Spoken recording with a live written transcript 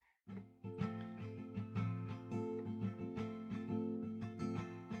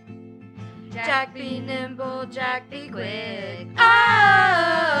Jack be nimble, Jack be quick.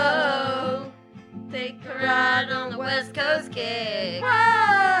 Oh, take a ride on the West Coast kick.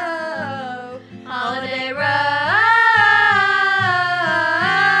 Whoa, holiday road,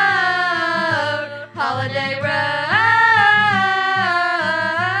 holiday road,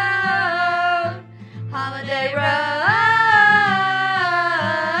 holiday road,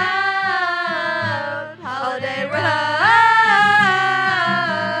 holiday road.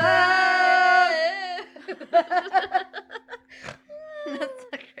 That's so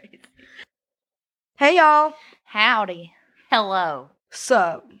crazy. Hey y'all. Howdy. Hello.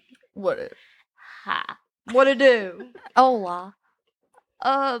 Sup? What it? Hi. What it do? Hola.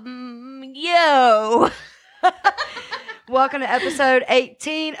 Yo. Welcome to episode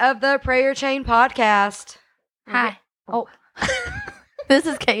 18 of the Prayer Chain Podcast. Hi. Oh. This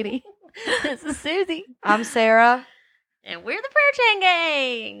is Katie. This is Susie. I'm Sarah. And we're the Prayer Chain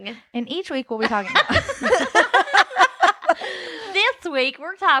Gang. And each week we'll be talking about This week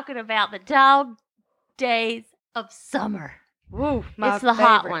we're talking about the dog days of summer. Woo, my It's the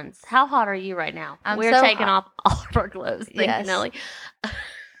hot favorite. ones. How hot are you right now? I'm We're so taking hot. off all of our clothes. Thank Yes. you, Nelly.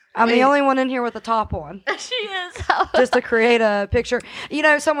 I'm the only one in here with the top on. She is. Just to create a picture. You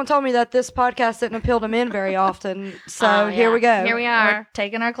know, someone told me that this podcast didn't appeal to men very often. So Oh, here yeah. we go. Here we we're are.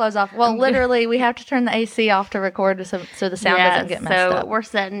 taking our clothes off. Well, literally, we have to turn the AC off to record so the sound doesn't get messed so up. we're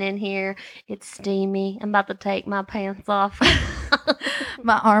sitting in here. It's steamy. I'm about to take my pants off.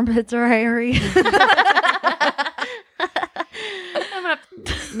 My armpits are hairy.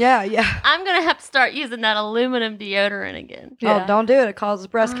 I'm gonna have to start using that aluminum deodorant again. Oh, don't do it. It causes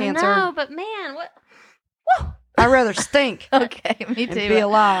breast cancer. No, but man, what? I'd rather stink Okay, me and too. be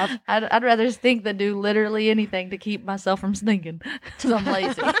alive. I'd rather stink than do literally anything to keep myself from stinking. Because I'm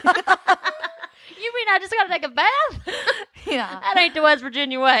lazy. You mean I just gotta take a bath? Yeah. That ain't the West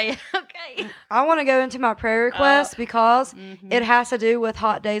Virginia way. Okay. I want to go into my prayer request because Mhm. it has to do with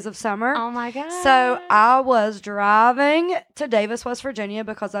hot days of summer. Oh my God. So I was driving to Davis, West Virginia,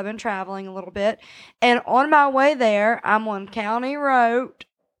 because I've been traveling a little bit. And on my way there, I'm on County Route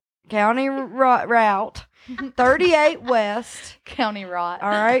 38 West. County rot. All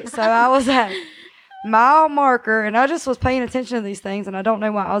right. So I was at mile marker, and I just was paying attention to these things, and I don't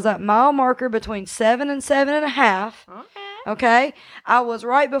know why. I was at mile marker between 7 and 7.5. Okay. Okay. I was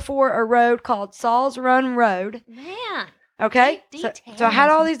right before a road called Saul's Run Road. Man. Okay. Deep So I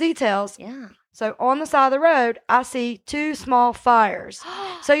had all these details. Yeah. So on the side of the road, I see two small fires.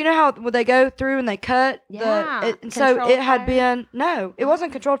 So you know how when they go through and they cut Yeah, so controlled it had fire? been it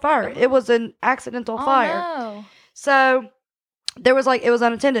wasn't controlled fire. It was an accidental fire. No. So there was it was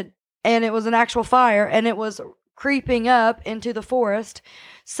unattended, and it was an actual fire, and it was creeping up into the forest.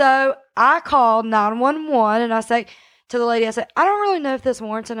 So I called 911, and I say to the lady, I said, I don't really know if this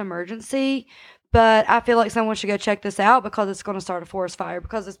warrants an emergency, but I feel like someone should go check this out because it's going to start a forest fire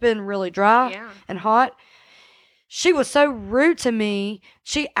because it's been really dry Yeah. and hot. She was so rude to me.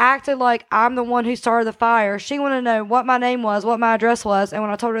 She acted like I'm the one who started the fire. She wanted to know what my name was, what my address was. And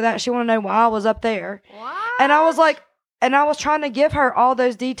when I told her that, she wanted to know why I was up there. What? And I was like, and I was trying to give her all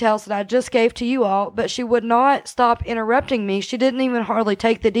those details that I just gave to you all, but she would not stop interrupting me. She didn't even hardly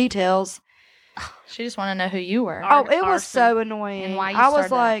take the details. She just want to know who you were. Oh, it was arson. so annoying. And why you I was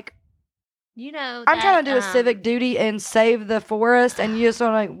started that. like, You know, I'm trying to do a that, civic duty and save the forest, and you just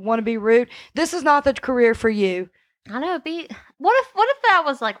want to be rude. This is not the career for you. I know. What if that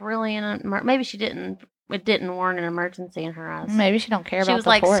was like really maybe she didn't. It didn't warrant an emergency in her eyes. Maybe she don't care She about was the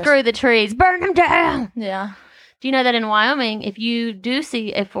like, forest. screw the trees, burn them down. Yeah. Do you know that in Wyoming, if you do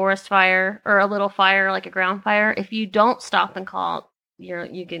see a forest fire or a little fire, like a ground fire, if you don't stop and call,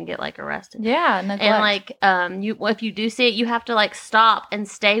 you can get arrested. Yeah. Neglect. And if you do see it, you have to stop and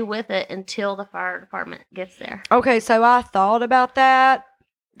stay with it until the fire department gets there. Okay, so I thought about that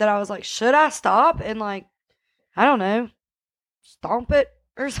I was like, should I stop and I don't know, stomp it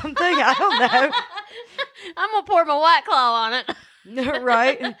or something? I don't know. I'm gonna pour my White Claw on it.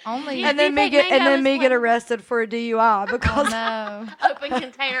 Right? Only. And then me get arrested for a DUI Oh, because no. Open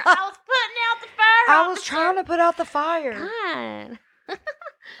container. I was putting out the fire. I was trying to put out the fire. God.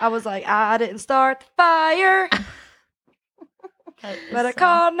 I was like, I didn't start the fire, That is but I so-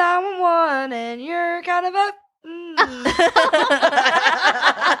 called 911, and you're kind of a.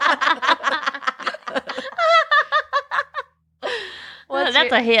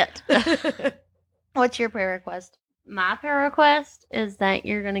 That's a hit. What's your prayer request? My prayer request is that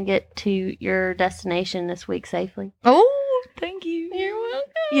you're going to get to your destination this week safely. Oh, thank you. You're welcome.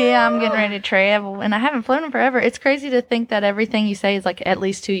 Yeah, I'm getting ready to travel, and I haven't flown in forever. It's crazy to think that everything you say is at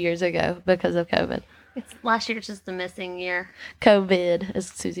least 2 years ago because of COVID. Last year's just a missing year. COVID, as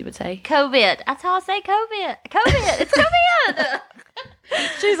Susie would say. COVID. That's how I say COVID. COVID. It's COVID.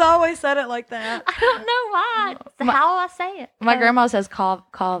 She's always said it like that. I don't know why. It's how I say it. My grandma says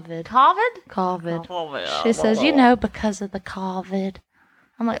COVID. COVID? COVID. She says, because of the COVID.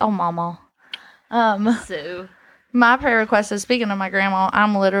 I'm like, oh, mama. So... My prayer request is, speaking of my grandma,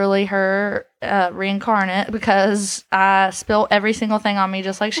 I'm literally her reincarnate because I spill every single thing on me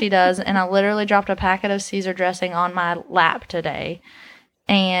just like she does, and I literally dropped a packet of Caesar dressing on my lap today.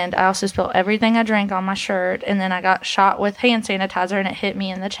 And I also spilled everything I drank on my shirt, and then I got shot with hand sanitizer, and it hit me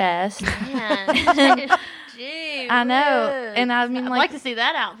in the chest. Man. Gee, I know. And I mean, I'd like like to see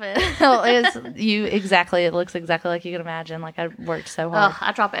that outfit. it looks exactly like you can imagine. Like, I worked so hard. Oh,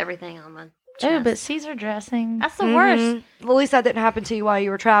 I drop everything on my chest. Oh, but Caesar dressing. That's the worst. Well, at least that didn't happen to you while you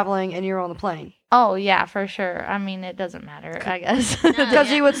were traveling and you were on the plane. Oh, yeah, for sure. I mean, it doesn't matter, I guess.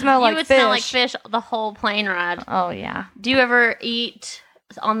 Because you would smell like fish. You would smell like fish the whole plane ride. Oh, yeah. Do you ever eat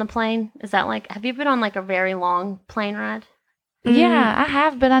on the plane? Is that like, have you been on like a very long plane ride? Yeah, I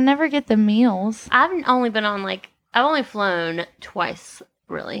have, but I never get the meals. I've only flown twice,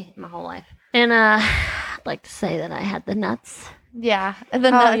 really, my whole life. And I'd like to say that I had the nuts. Yeah, the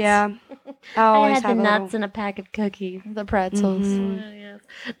nuts. Oh, yeah. I had the nuts and a pack of cookies. The pretzels. Oh, yes.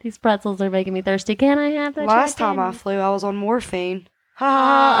 These pretzels are making me thirsty. Can I have that? Last time I flew, I was on morphine.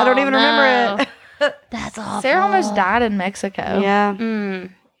 I don't even remember it. That's awful. Sarah almost died in Mexico. Yeah.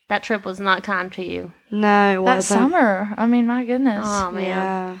 That trip was not kind to you. No, it wasn't. That summer. I mean, my goodness. Oh, man.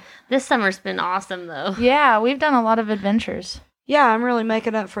 Yeah. This summer's been awesome, though. Yeah, we've done a lot of adventures. Yeah, I'm really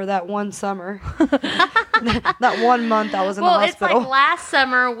making up for that one summer. That 1 month I was in the hospital. It's like last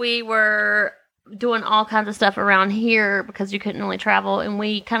summer we were doing all kinds of stuff around here because you couldn't really travel, and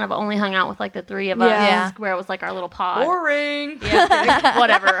we kind of only hung out with like the three of us, Yeah. where it was like our little pod. Boring. Yeah,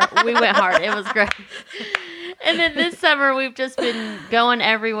 whatever. We went hard. It was great. And then this summer we've just been going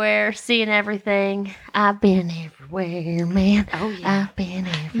everywhere, seeing everything. I've been everywhere, man. Oh, yeah. I've been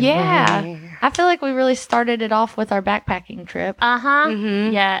everywhere. Yeah. I feel like we really started it off with our backpacking trip. Uh-huh.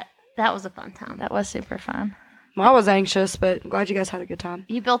 Mm-hmm. Yeah, that was a fun time. That was super fun. Well, I was anxious, but glad you guys had a good time.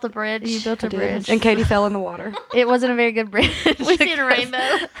 You built a bridge. You built a I did. bridge. And Katie fell in the water. It wasn't a very good bridge. We seen a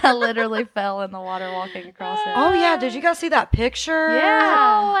rainbow. I literally fell in the water walking across it. Oh, yeah. Did you guys see that picture? Yeah.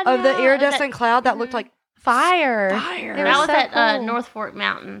 Oh, I Of the know. iridescent cloud that looked like Fire. fire. It That was so at cool. North Fork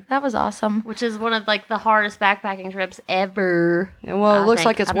Mountain, That was awesome. which is one of like the hardest backpacking trips ever. Well, it I looks think.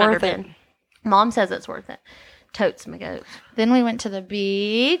 like it's I've never worth it. been. Mom says it's worth it. Totes my goat. Then we went to the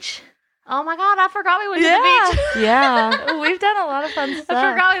beach. Oh my God, I forgot we went to the beach. Yeah. We've done a lot of fun stuff.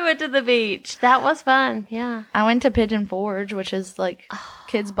 I forgot we went to the beach. That was fun. Yeah. I went to Pigeon Forge, which is like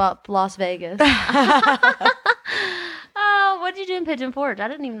Kids Bop Las Vegas. Oh, what did you do in Pigeon Forge? I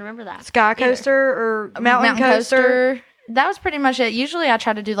didn't even remember that. Sky coaster or mountain coaster. That was pretty much it. Usually I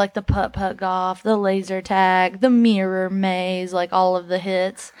try to do like the putt-putt golf, the laser tag, the mirror maze, like all of the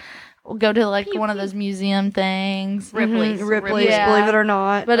hits. We'll go to like one of those museum things. Ripley's. Ripley's, Yeah. believe it or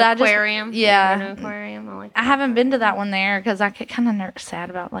not. But I just, Aquarium. yeah. You go to aquarium. I like I that. haven't been to that one there because I get kind of sad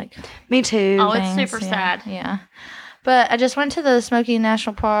about like Me too. Oh, it's things, super yeah, sad. Yeah. But I just went to the Smoky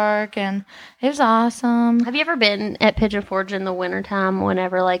National Park and it was awesome. Have you ever been at Pigeon Forge in the wintertime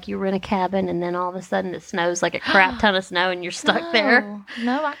whenever like you rent a cabin and then all of a sudden it snows like a crap ton of snow and you're stuck there?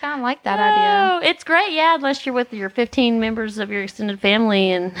 No, I kind of like that idea. Oh, it's great, yeah, unless you're with your 15 members of your extended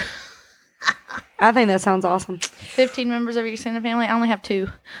family and I think that sounds awesome. 15 members of your extended family. I only have 2.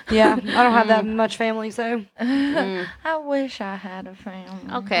 Yeah, I don't have that much family, so. I wish I had a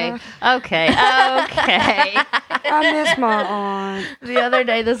family. okay. I miss my aunt. The other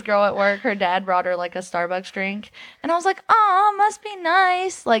day, this girl at work, her dad brought her like a Starbucks drink. And I was like, oh, must be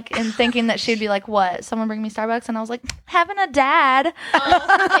nice. Like, and thinking that she'd be like, what? Someone bring me Starbucks? And I was like, having a dad.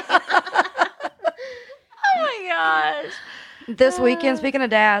 Oh my gosh. This weekend, speaking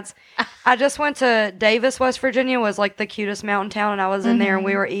of dads, I just went to Davis, West Virginia, was like the cutest mountain town, and I was in there and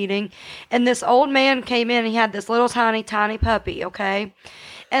we were eating. And this old man came in, and he had this little tiny puppy, okay?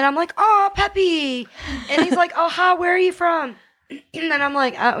 And I'm like, oh, puppy. And he's like, oh, hi, where are you from? And I'm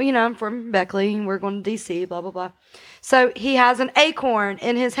like, I'm from Beckley, and we're going to D.C., blah, blah, blah. So he has an acorn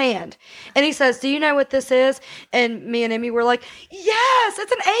in his hand. And he says, do you know what this is? And me and Emmy were like, yes,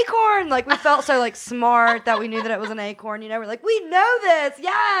 it's an acorn. Like, we felt so, like, smart that we knew that it was an acorn. You know, we're like, we know this.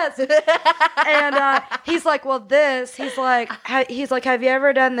 Yes. And he's like, well, this. He's like, have you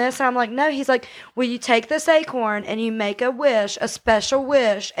ever done this? And I'm like, no. He's like, well, you take this acorn and you make a wish, a special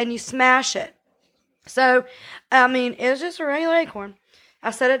wish, and you smash it. So, I mean, it was just a regular acorn.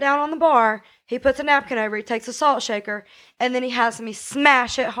 I set it down on the bar. He puts a napkin over, he takes a salt shaker, and then he has me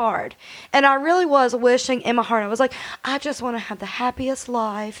smash it hard. And I really was wishing in my heart, I was like, I just want to have the happiest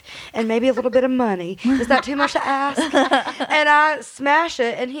life and maybe a little bit of money. Is that too much to ask? And I smash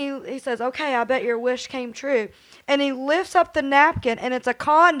it, and he says, okay, I bet your wish came true. And he lifts up the napkin, and it's a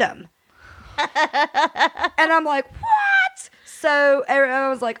condom. And I'm like, what? So I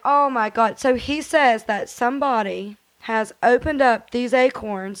was like, oh my God. So he says that somebody has opened up these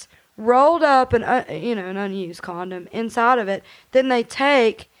acorns, rolled up an unused condom inside of it. Then they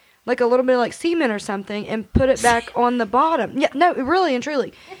take like a little bit of like semen or something and put it back on the bottom. Yeah, no, really and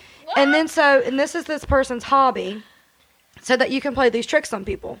truly. What? And this is this person's hobby, so that you can play these tricks on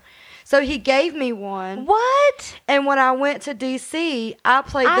people. So he gave me one. What? And when I went to DC, I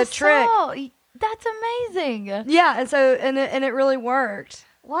played the trick. That's amazing. Yeah, and so and it really worked.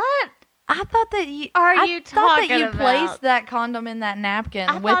 What? I thought that you placed that condom in that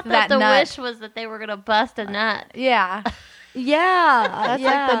napkin with that the nut. wish was that they were gonna bust a nut. Yeah. Yeah. That's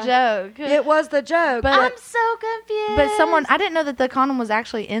like the joke. It was the joke. But I'm so confused. But I didn't know that the condom was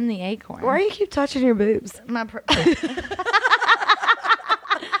actually in the acorn. Why do you keep touching your boobs? My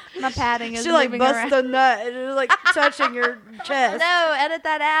padding is she like moving busts around. a nut and it's like touching your chest. No, edit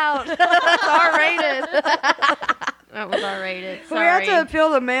that out. It's R-rated. That was R-rated. We have to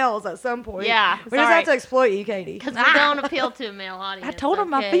appeal to males at some point. Yeah, we just have to exploit you, Katie. Because we don't appeal to a male audience. I told him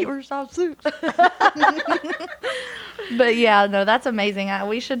my feet were soft suits. But yeah, no, that's amazing.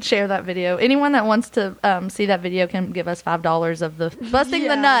 We should share that video. Anyone that wants to see that video can give us $5 of the busting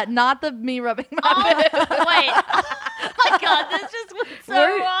the nut, not the me rubbing my Wait. Oh my God, this just went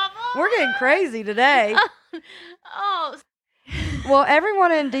so awful. We're getting crazy today. Oh. Well,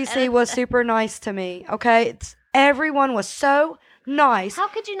 everyone in DC was super nice to me, okay? Everyone was so nice. How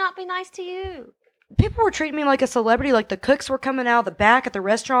could you not be nice to you? People were treating me like a celebrity. Like the cooks were coming out of the back at the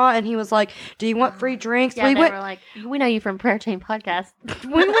restaurant, and he was like, "Do you want free drinks?" Yeah, they were like, "We know you from Prayer Chain Podcast."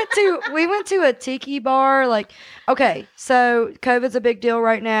 we went to a tiki bar. Like, okay, so COVID's a big deal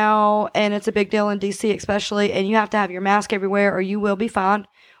right now, and it's a big deal in DC especially. And you have to have your mask everywhere, or you will be fined,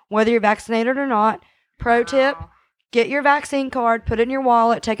 whether you're vaccinated or not. Pro tip: get your vaccine card, put it in your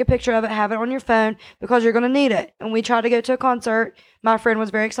wallet, take a picture of it, have it on your phone because you're going to need it. And we tried to go to a concert. My friend was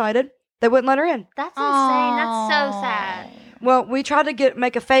very excited. They wouldn't let her in. That's insane. That's so sad. Well, we tried to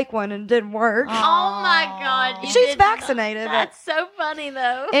make a fake one and it didn't work. Oh my God. She's vaccinated. That's so funny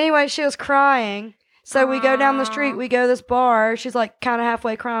though. Anyway, she was crying. So we go down the street. We go to this bar. She's like kind of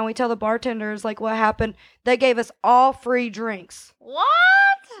halfway crying. We tell the bartenders like what happened. They gave us all free drinks. What?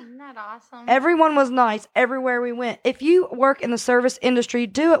 Isn't that awesome? Everyone was nice everywhere we went. If you work in the service industry,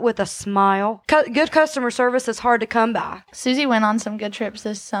 do it with a smile. Good customer service is hard to come by. Susie went on some good trips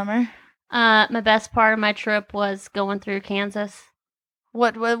this summer. My best part of my trip was going through Kansas.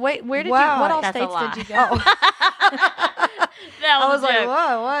 Wait, where did you? What all That's states did you go? That was like,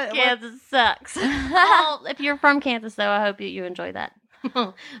 whoa, what? Kansas sucks. Oh, if you're from Kansas, though, I hope you enjoy that.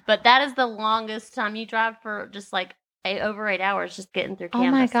 But that is the longest time you drive for just like over 8 hours just getting through Kansas.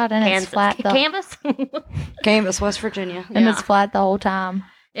 Oh my God, and Kansas. it's flat. Canvas, West Virginia. And it's flat the whole time.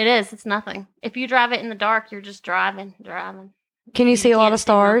 It is. It's nothing. If you drive it in the dark, you're just driving. Can you see a lot of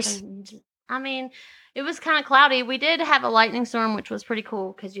stars? I mean, it was kind of cloudy. We did have a lightning storm, which was pretty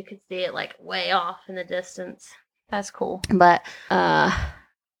cool because you could see it like way off in the distance. That's cool. But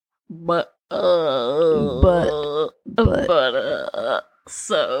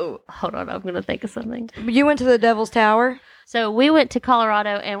so hold on, I'm gonna think of something. You went to the Devil's Tower? So we went to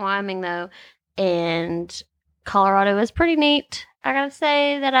Colorado and Wyoming though, and Colorado is pretty neat. I gotta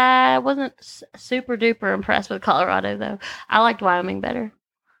say that I wasn't super duper impressed with Colorado though. I liked Wyoming better,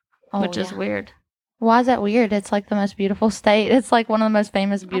 which is weird. Why is that weird? It's like the most beautiful state. It's like one of the most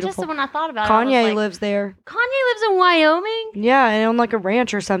famous beautiful. Just when I thought about Kanye it, I was like, lives there. Kanye lives in Wyoming? Yeah, and on like a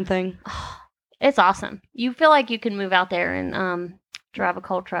ranch or something. It's awesome. You feel like you can move out there and drive a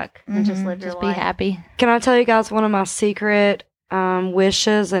coal truck and just live your life. Be happy. Can I tell you guys one of my secret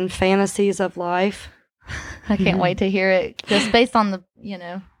wishes and fantasies of life? I can't wait to hear it. Just based on the,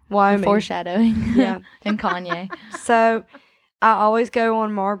 Wyoming. Foreshadowing. Yeah. And Kanye. So I always go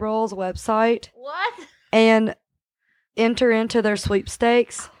on Marlboro's website. What? And enter into their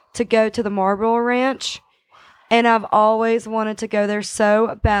sweepstakes to go to the Marlboro Ranch. And I've always wanted to go there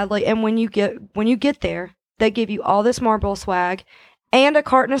so badly. And when you get there, they give you all this Marlboro swag and a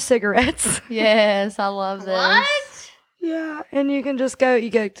carton of cigarettes. Yes, I love this. What? Yeah, and you can just go.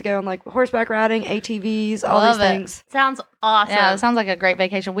 You get to go on like horseback riding, ATVs, all these things. Sounds awesome. Yeah, it sounds like a great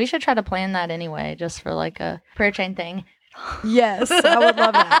vacation. We should try to plan that anyway, just for like a prayer chain thing. Yes, I would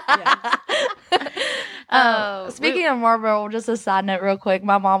love that. Yeah. Speaking of Marlboro, just a side note real quick.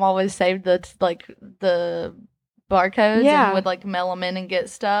 My mom always saved the barcodes and would like mail them in and get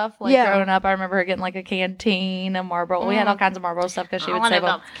stuff. Like growing up, I remember her getting like a canteen, a Marlboro. We had all kinds of Marlboro stuff because she would save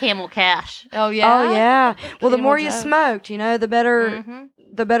them. Camel Cash. Oh yeah. Oh yeah. Well, the more you smoked, the better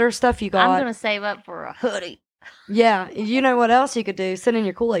the better stuff you got. I'm gonna save up for a hoodie. Yeah. You know what else you could do? Send in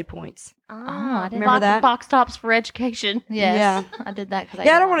your Kool-Aid points. I did remember that? box tops for education. Yes. Yeah. I did that because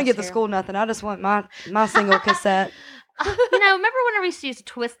I don't want to get the school nothing. I just want my single cassette. Remember whenever we used to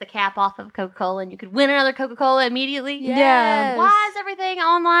twist the cap off of Coca-Cola and you could win another Coca-Cola immediately? Yes. Yeah. Why is everything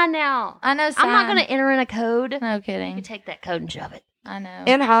online now? I know. I'm not going to enter in a code. No You kidding. can take that code and shove it. I know.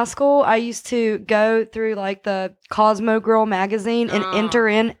 In high school, I used to go through like the Cosmo Girl magazine and enter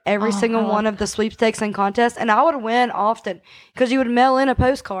in every single one of the sweepstakes and contests, and I would win often because you would mail in a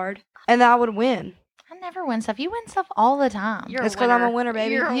postcard and I would win. I never win stuff. You win stuff all the time. It's because I'm a winner,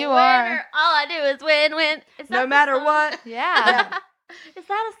 baby. You're a You winner. are. All I do is win. Is that No the matter song? what. Yeah. Is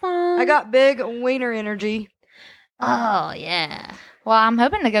that a song? I got big wiener energy. Oh, yeah. Well, I'm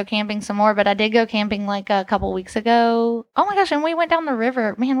hoping to go camping some more, but I did go camping like a couple weeks ago. Oh my gosh, and we went down the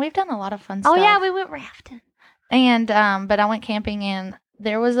river. Man, we've done a lot of fun stuff. Oh, yeah, we went rafting. And but I went camping and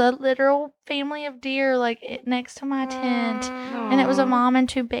there was a literal family of deer like next to my tent. And it was a mom and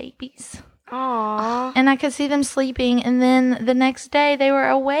 2 babies. Aww. And I could see them sleeping. And then the next day they were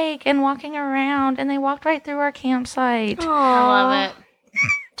awake and walking around and they walked right through our campsite. I love it.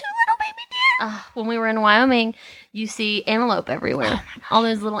 2 little baby deer. When we were in Wyoming, you see antelope everywhere. All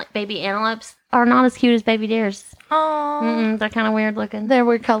those little baby antelopes are not as cute as baby deers. Oh, They're kind of weird looking. they're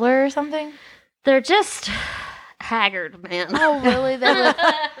weird color or something. They're just haggard, man. Oh, really? They live,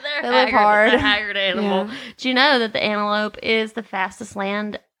 They're they live haggard. hard. It's a haggard animal. Yeah. Do you know that the antelope is the fastest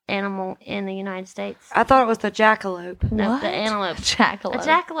land animal in the United States? I thought it was the jackalope. No, What? the antelope. Jackalope. A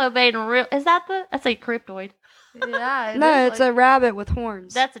jackalope ain't a real. Is that that's a cryptoid? Yeah. No, it's a rabbit with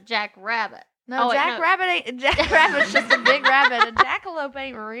horns. That's a jackrabbit. No, Oh, wait, no. Jackrabbit ain't. Jackrabbit's just a big rabbit. A jackalope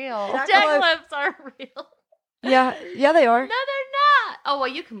ain't real. Jackalopes aren't real. yeah, they are. No, they're not. Oh, well,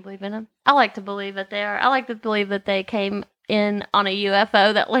 you can believe in them. I like to believe that they are. I like to believe that they came in on a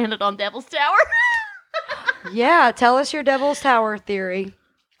UFO that landed on Devil's Tower. Yeah, tell us your Devil's Tower theory.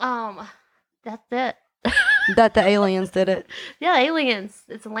 That's it. That the aliens did it. Yeah, aliens.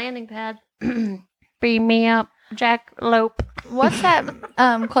 It's a landing pad. Beam me up, jackalope. What's that?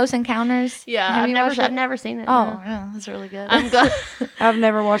 Close Encounters. Yeah, Have you watched I've it? never seen it. Oh, no. yeah, that's really good. I'm good. I've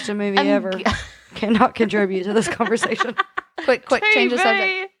never watched a movie ever. Cannot contribute to this conversation. quick, change the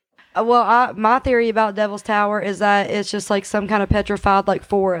subject. Well, my theory about Devil's Tower is that it's just like some kind of petrified like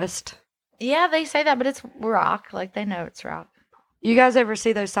forest. Yeah, they say that, but it's rock. Like they know it's rock. You guys ever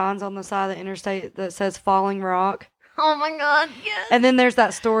see those signs on the side of the interstate that says Falling Rock? Oh my God, yes. And then there's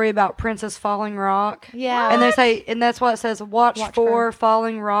that story about Princess Falling Rock. Yeah. And they say, and that's what it says, watch for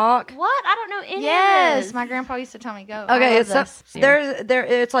Falling Rock. What? I don't know any of Yes, this. my grandpa used to tell me go. Okay, I love this.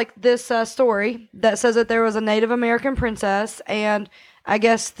 it's like this story that says that there was a Native American princess, and I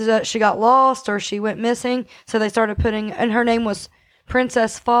guess that she got lost or she went missing, so they started putting, and her name was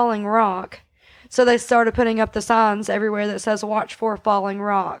Princess Falling Rock, so they started putting up the signs everywhere that says watch for Falling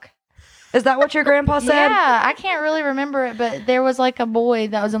Rock. Is that what your grandpa said? Yeah, I can't really remember it, but there was like a boy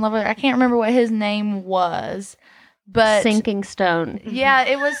that was in love with her. I can't remember what his name was, but Sinking Stone. yeah,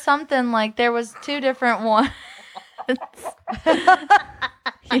 it was something like there was 2 different ones.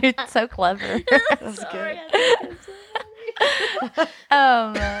 You're so clever. That's Sorry, good.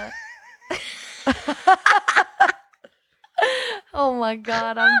 Oh my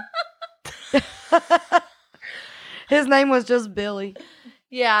God, His name was just Billy.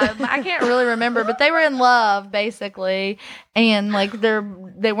 yeah, I can't really remember, but they were in love basically, and like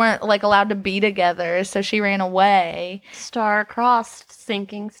they weren't like allowed to be together, so she ran away, Star-crossed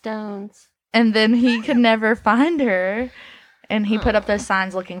sinking stones. and then he could never find her, and he put up those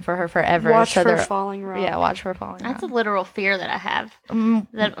signs looking for her forever. Watch so for they're- Falling Rock. Yeah, watch for falling. That's a rock. literal fear that I have. Mm,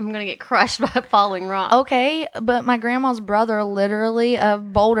 That I'm going to get crushed by a falling rock. okay, but my grandma's brother literally a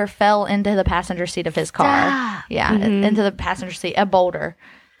boulder fell into the passenger seat of his car. Stop. Yeah, Mhm. into the passenger seat, a boulder,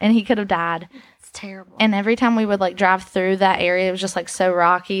 and he could have died. It's terrible. And every time we would like drive through that area, it was just like so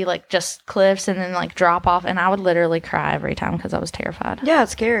rocky, like just cliffs and then like drop off. And I would literally cry every time because I was terrified. Yeah,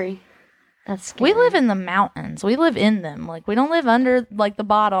 it's scary. That's scary. We live in the mountains. We live in them. Like we don't live under like the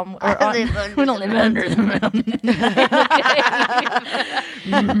bottom. Or I live under we don't the live under the mountain.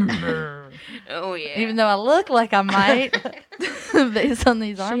 Oh, yeah. Even though I look like I might, based on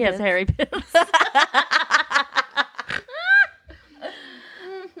these She armpits. has hairy pits.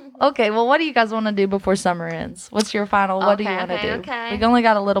 Okay, well, what do you guys want to do before summer ends? What's your final? What do you want to do? Okay. We've only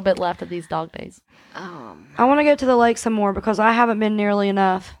got a little bit left of these dog days. I want to go to the lake some more because I haven't been nearly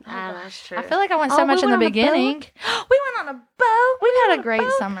enough. That's true. I feel like I went so much in the beginning. We went on a boat. We've had a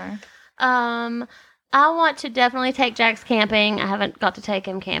great summer. I want to definitely take Jax camping. I haven't got to take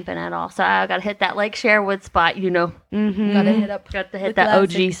him camping at all, so I got to hit that Lake Sherwood spot. Mm-hmm. Got to hit that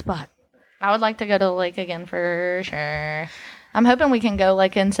OG spot. I would like to go to the lake again for sure. I'm hoping we can go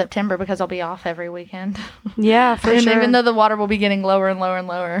like in September because I'll be off every weekend. Yeah, for and sure. even though the water will be getting lower and lower and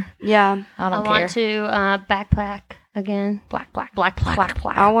lower. Yeah. I I want to backpack again. Black.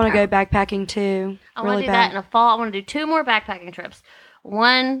 I want to go backpacking too. I want really to do bad. that in the fall. I want to do 2 more backpacking trips.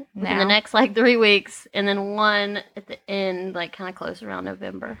 One in Now? the next 3 weeks, and then one at the end, kind of close around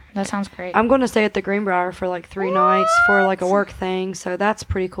November. That sounds great. I'm going to stay at the Greenbrier for 3 nights for a work thing, so that's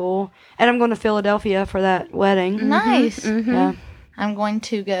pretty cool. And I'm going to Philadelphia for that wedding. Nice. Mm-hmm. Yeah. I'm going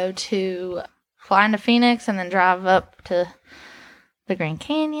to fly into Phoenix and then drive up to the Grand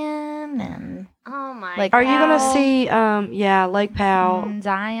Canyon and Oh my Lake god. Are you going to Powell. see Lake Powell? and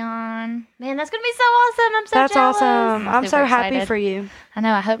Zion. Man, that's going to be so awesome. I'm so That's jealous. awesome. I'm so Super happy excited. for you. I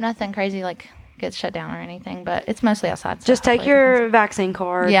know. I hope nothing crazy gets shut down or anything, but it's mostly outside. so Just take hopefully your vaccine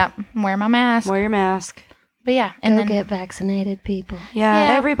card. Yeah, wear my mask. Wear your mask. But yeah, and Go then get vaccinated, people. Yeah,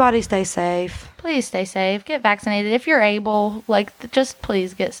 Yeah. everybody stay safe. please stay safe. Get vaccinated if you're able. Just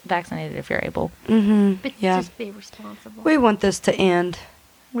please get vaccinated if you're able. Mm-hmm. But Yeah. just be responsible. We want this to end.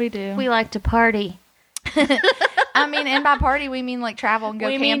 We do. We like to party. I mean, and by party we mean travel and go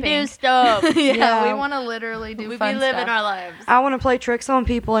we camping. mean do stuff. yeah, Yeah. we want to literally do We fun be living stuff. our lives. I want to play tricks on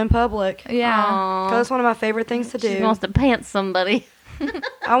people in public. Yeah. Because that's one of my favorite things to She do. wants to pants somebody.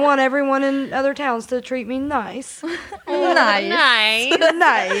 I want everyone in other towns to treat me nice. Nice. Nice.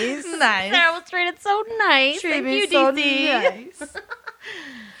 Nice. Nice. Sarah was treated so nice. Treat Thank me you, so DC. nice.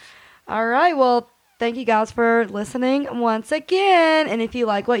 All right. Well, thank you guys for listening once again. And if you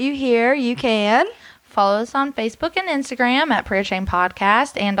like what you hear, you can Follow us on Facebook and Instagram at Prayer Chain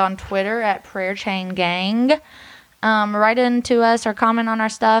Podcast and on Twitter at Prayer Chain Gang. Write into us or comment on our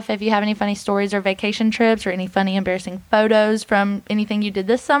stuff if you have any funny stories or vacation trips or any funny, embarrassing photos from anything you did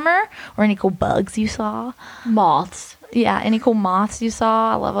this summer or any cool bugs you saw. Moths. Yeah, any cool moths you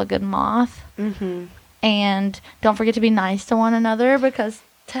saw. I love a good moth. Mm-hmm. And don't forget to be nice to one another because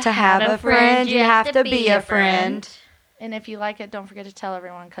To have a friend, you have to be a friend. And if you like it, don't forget to tell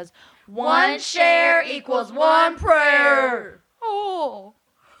everyone because One share equals one prayer. Oh.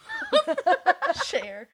 Share.